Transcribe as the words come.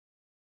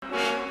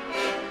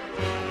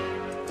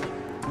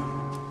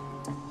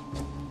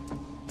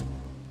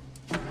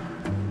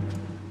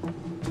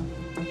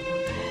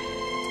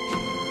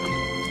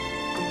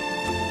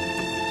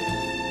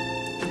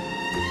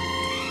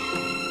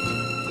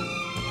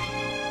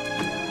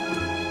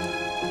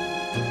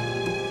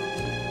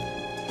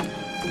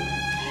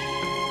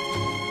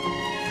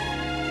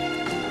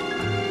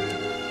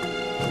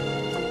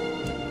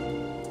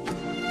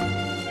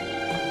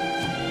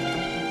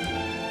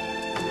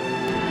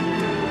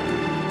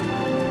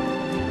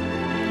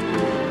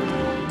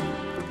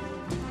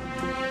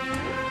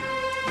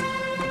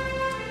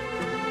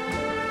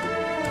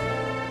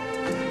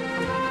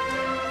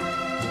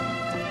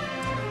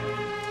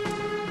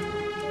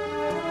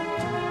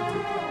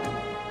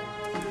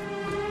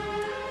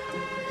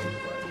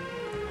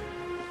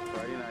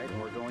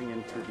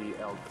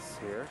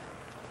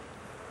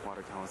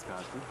Watertown,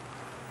 Wisconsin.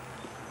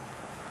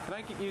 Can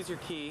I use your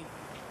key?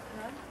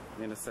 Huh?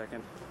 In a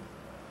second.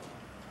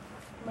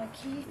 My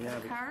key for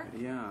the car?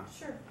 Yeah.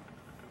 Sure.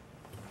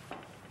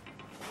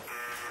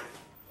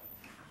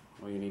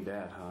 Well, you need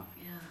that, huh?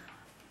 Yeah.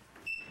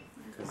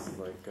 Because,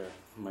 like,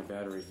 my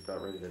battery's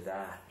about ready to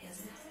die.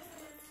 Is it?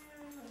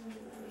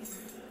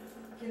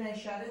 Can I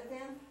shut it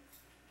then?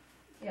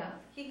 Yeah.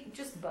 He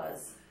just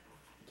buzz.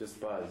 Just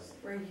buzz.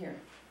 Right here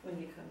when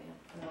you come in.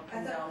 And I'll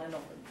come down and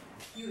open.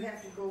 You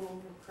have to go over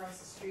across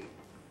the street.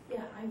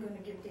 Yeah, I'm going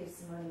to give Dave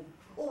some money.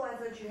 Oh, I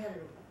thought you had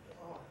to.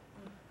 Oh. All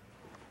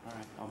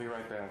right, I'll be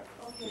right back.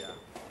 Okay. Yeah.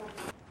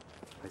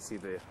 I see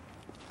the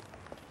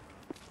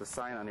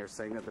sign on here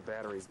saying that the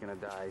battery's gonna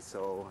die,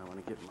 so I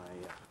want to get my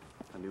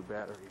a new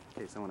battery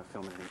in case I want to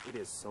film anything. It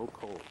is so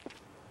cold.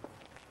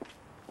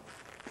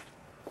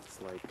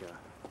 It's like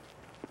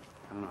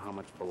I don't know how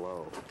much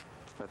below.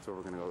 That's where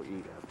we're gonna go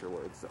eat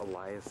afterwards.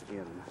 Elias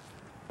Inn.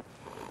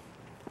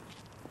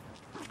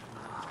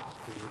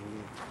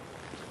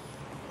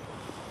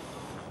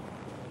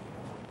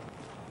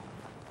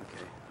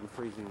 Okay, I'm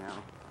freezing now.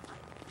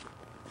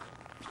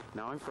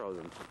 Now I'm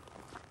frozen.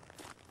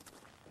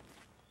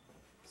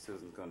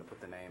 Susan's going to put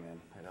the name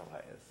in at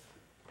Elias.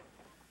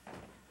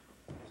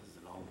 This is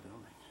an old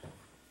building.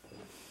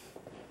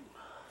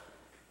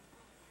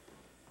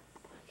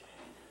 Okay.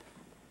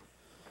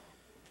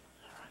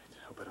 Alright,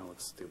 I hope I don't look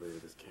stupid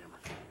with this camera.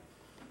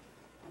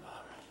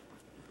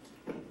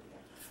 Alright.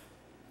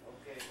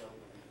 Okay, so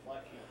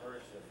lucky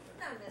person.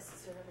 Not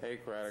necessarily. Hey,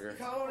 Kratiger.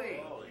 Tony!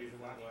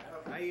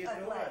 How you doing?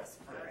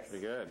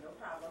 Pretty good. No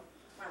problem.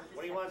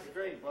 What do you want to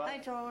drink, bud? Hi,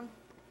 Tone.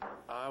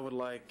 I would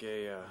like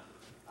a,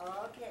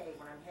 Okay,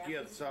 when I'm happy.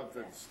 Get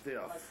something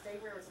stiff. Let's stay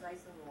where it's nice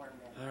and warm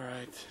then.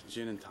 alright,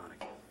 gin and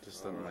tonic.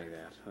 Just something like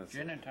that. That's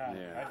Gin and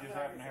tonic. Yeah. I just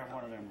happen to have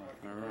one of them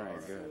right.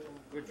 Alright, good.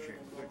 Good shit,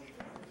 good shit.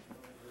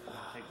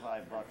 Take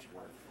 $5 worth.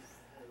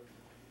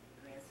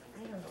 I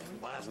don't know.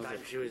 Last time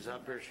she was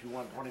up here, she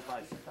won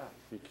 25 cents.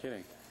 You're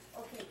kidding.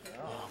 Okay,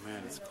 Oh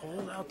man, it's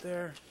cold out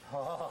there.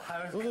 Oh,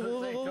 I was going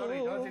to say,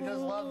 Tony, don't you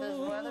just love this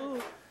weather?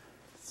 It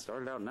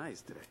started out nice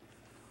today.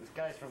 This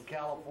guy's from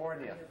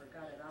California.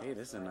 Hey,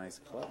 this is a nice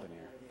club in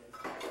here.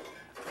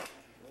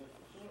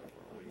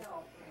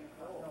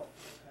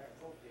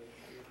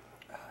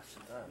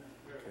 Sit down.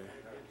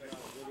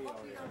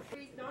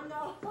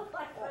 No. Come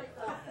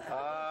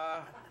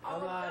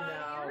on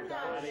now,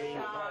 Donnie.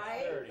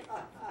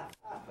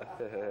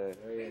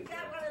 We've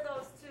got one of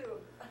those too.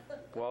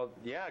 Well,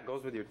 yeah, it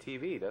goes with your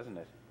TV, doesn't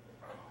it?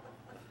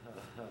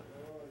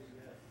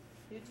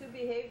 You two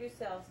behave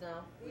yourselves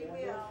now. We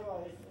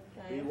will.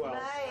 Okay. Be well.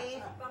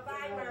 Bye.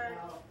 Bye-bye, Bert.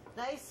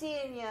 Nice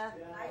seeing you.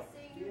 Nice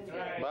seeing you too.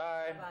 Bye.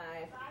 Bye.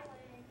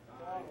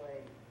 Bye,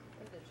 Lane.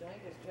 The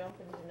Jaggers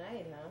jumping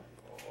tonight, huh?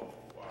 Oh,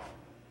 wow.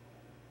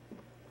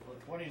 So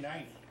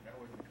 29th, that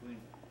was between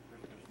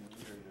Christmas and New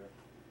Year's there.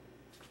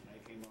 And I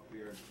came up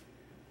here,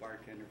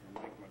 bartender from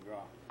Mike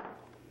McGraw.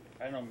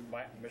 I know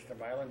Mr.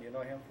 Mylan, you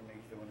know him from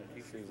he's doing the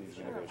TV. Susie's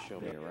gonna go show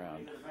me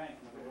around. The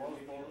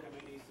Volleyball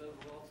committee says,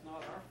 well, it's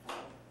not our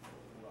fault.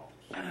 Well,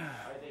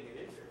 I think it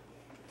is your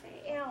fault.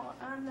 Hey, Al,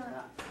 on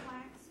the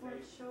plaques where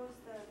it shows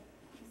the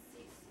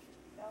deceased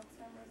Elks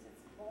members, it's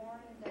born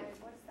and died.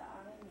 What's the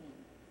auto mean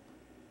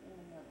in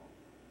the middle?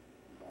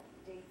 You got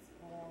dates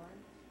born,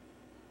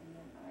 and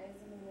then eyes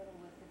in the middle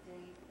with the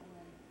date, and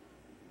then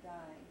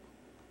died.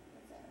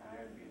 What's that?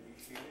 That'd be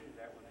initiated, is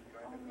that when they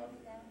tried Oh, to come?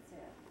 maybe that's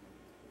it.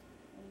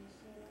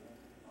 Initiated?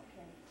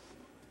 Okay.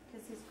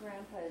 Because his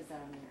grandpa is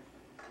on there.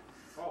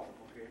 Oh,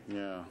 okay.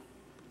 Yeah.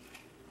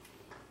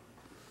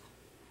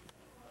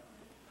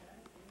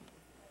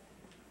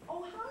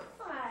 Oh,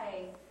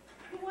 hi.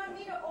 You want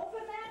me to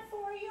open that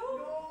for you?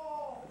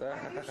 No.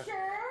 Are you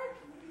sure?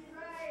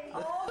 Right.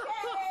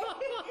 Okay.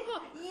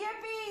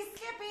 Yippee,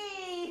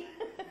 Skippy.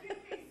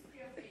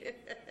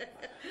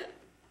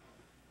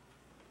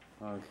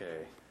 Okay.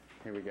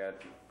 Here we got.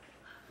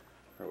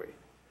 Where are we?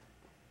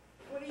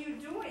 What are you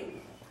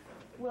doing?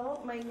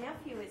 Well, my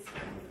nephew is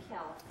from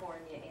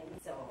California,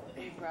 and so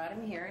we brought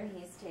him here, and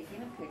he's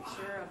taking a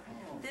picture of.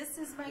 This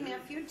is my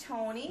nephew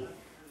Tony.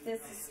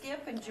 This is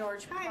Skip and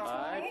George.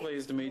 Hi,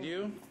 pleased to meet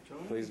you.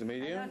 Pleased to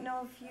meet I you. don't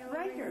know if you.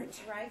 Reichardt.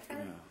 Reichardt?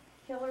 Yeah.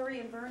 Hillary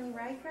and Bernie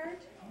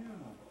Reichardt?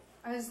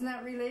 Isn't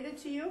that related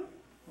to you?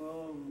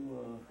 Well,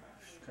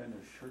 kind of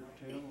shirt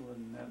tail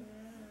and that,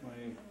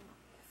 my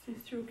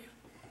Through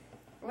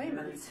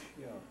Layman's.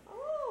 yeah.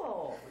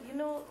 Oh, you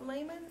know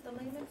Lehman, the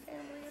Lehman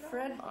family at all?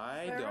 Fred?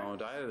 I Clara?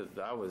 don't.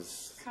 I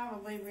was.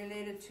 Probably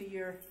related to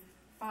your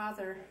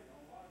father.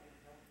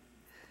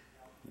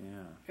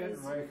 Yeah. Ed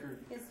Reichardt.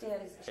 His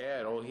dad is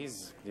Ed. Oh,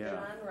 he's. Yeah.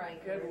 John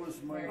Reichardt. Ed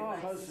was my Married my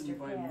cousin sister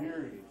by Pat.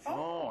 marriage.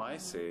 Oh, I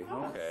see.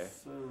 Okay.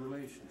 It's a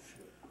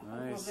relationship. I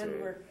Well, see. then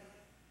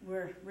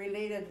we're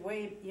related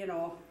way, you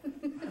know,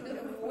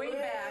 way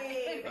back.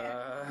 You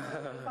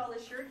call the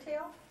shirt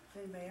tail?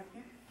 Anybody up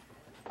here?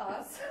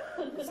 Us.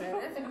 Is that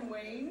it? And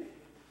Wayne.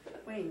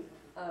 Wayne.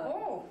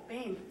 Oh,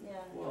 Wayne. Yeah.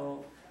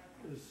 Well,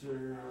 is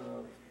there,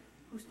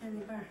 Who's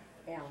standing bar?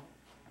 Al.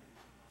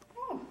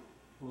 Oh,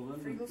 Well, then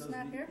it Friegel's doesn't,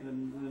 not here?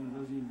 then it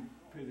doesn't even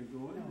pay to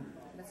go in No,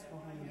 there. let's go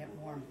home and get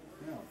warm.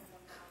 Yeah.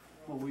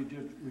 Well, we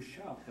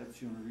shopped, that's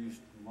the only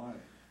reason why.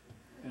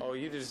 Oh,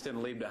 you just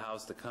didn't leave the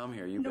house to come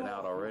here. You've been No,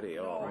 out already.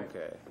 Oh, no.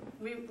 okay.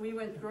 We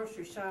went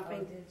grocery Oh, shopping.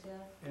 did ya?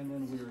 And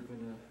then we were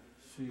gonna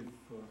see if,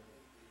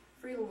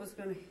 Friegel was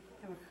gonna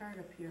have a card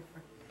up here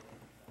for,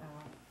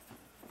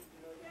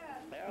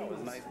 Yeah, it was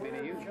nice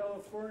meeting you.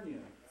 California.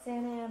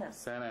 Santa Ana.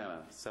 Santa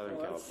Ana, Southern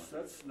Well, California.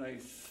 that's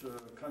nice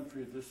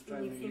country at this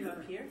time when you of came year.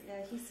 up here.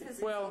 Yeah, he says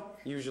Well,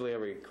 usually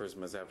every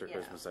Christmas, after Yeah.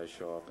 Christmas, I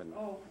show up and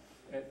Oh,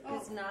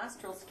 his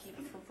nostrils keep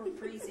from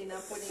freezing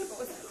up when he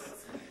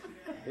goes.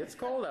 it's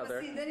cold out but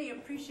there. see, then he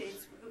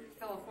appreciates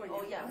California.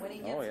 Oh, yeah, when he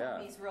gets Oh, yeah.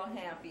 home, he's real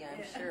happy,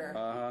 I'm sure.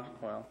 Uh-huh,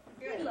 well,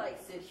 He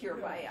likes it here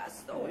by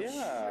us, though.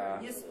 yeah.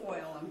 You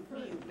spoil him.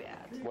 You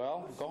bet.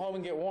 Well, go home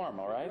and get warm,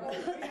 all right?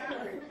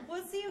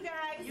 We'll see you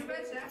guys. You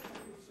betcha.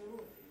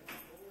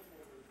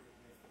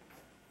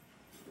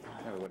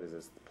 Oh, what is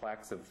this?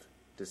 Plaques of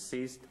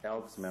deceased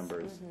Elks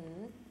members.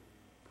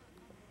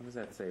 What does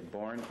that say?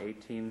 Born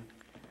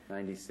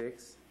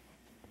 1896,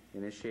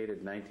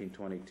 initiated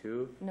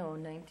 1922. No,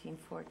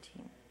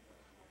 1914.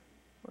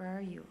 Where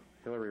are you?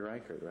 Hillary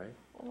Reichardt, right?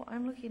 Oh,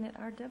 I'm looking at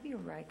R.W.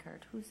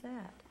 Reichardt. Who's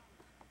that?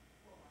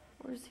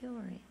 Where's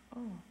Hillary?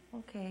 Oh,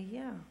 okay,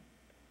 yeah.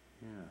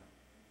 Yeah.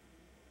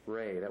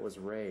 Ray, that was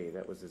Ray.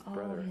 That was his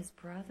brother. Oh, his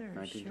brother,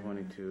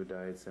 1922,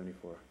 died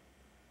 74.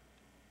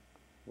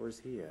 Where's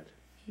he at?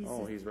 He's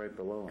Oh, a he's right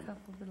below sure. him.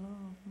 Couple below.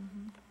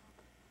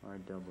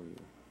 R.W.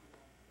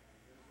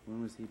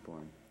 When was he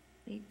born?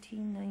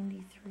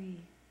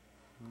 1893.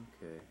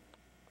 Okay.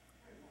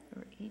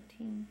 Or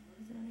 18,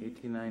 is that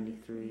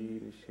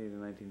 1893, initiated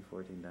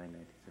 1914, died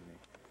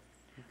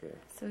 1978. Okay.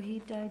 So he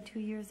died 2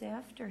 years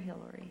after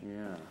Hillary.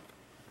 Yeah.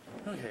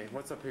 Okay,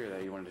 what's up here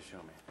that you wanted to show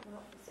me?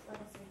 Well, as far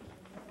as I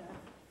can do.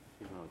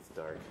 Even though it's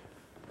dark.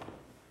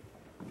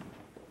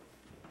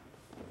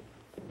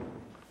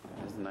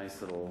 There's a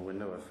nice little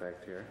window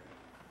effect here.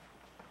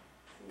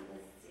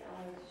 See,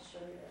 I'll just show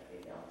you that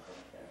big elk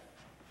up there.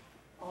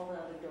 All the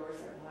other doors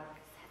are locked.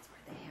 That's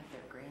where they have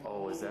their grand.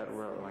 Oh, is that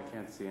where? I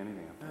can't see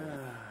anything up there.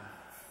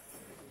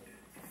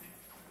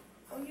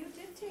 Oh, you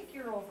did take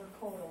your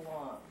overcoat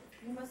along.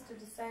 You must have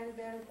decided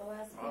that at the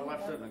last I minute.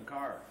 left it in the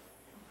car,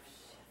 Oh,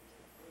 shit.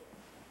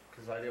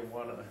 because I didn't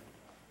want to.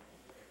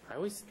 I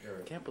always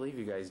can't believe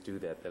you guys do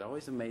that. That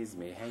always amazes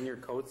me. Hang your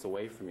coats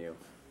away from you.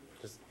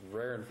 Just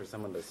raring for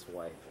someone to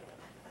swipe.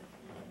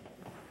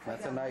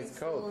 That's a nice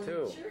coat,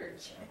 too.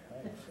 Church.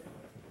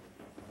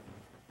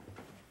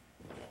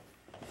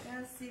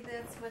 Yeah, see,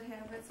 that's what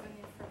happens when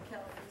you're from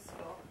Calgary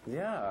school.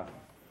 Yeah.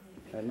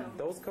 And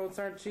those coats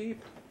aren't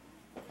cheap.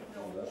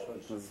 That's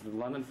what's Was the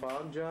London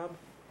Fog job?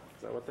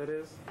 Is that what that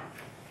is?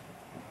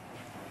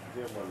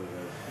 did what it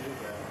is.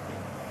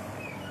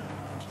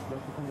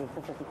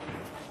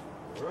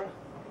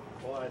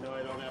 Well, I know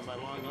I don't have my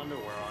long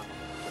underwear on.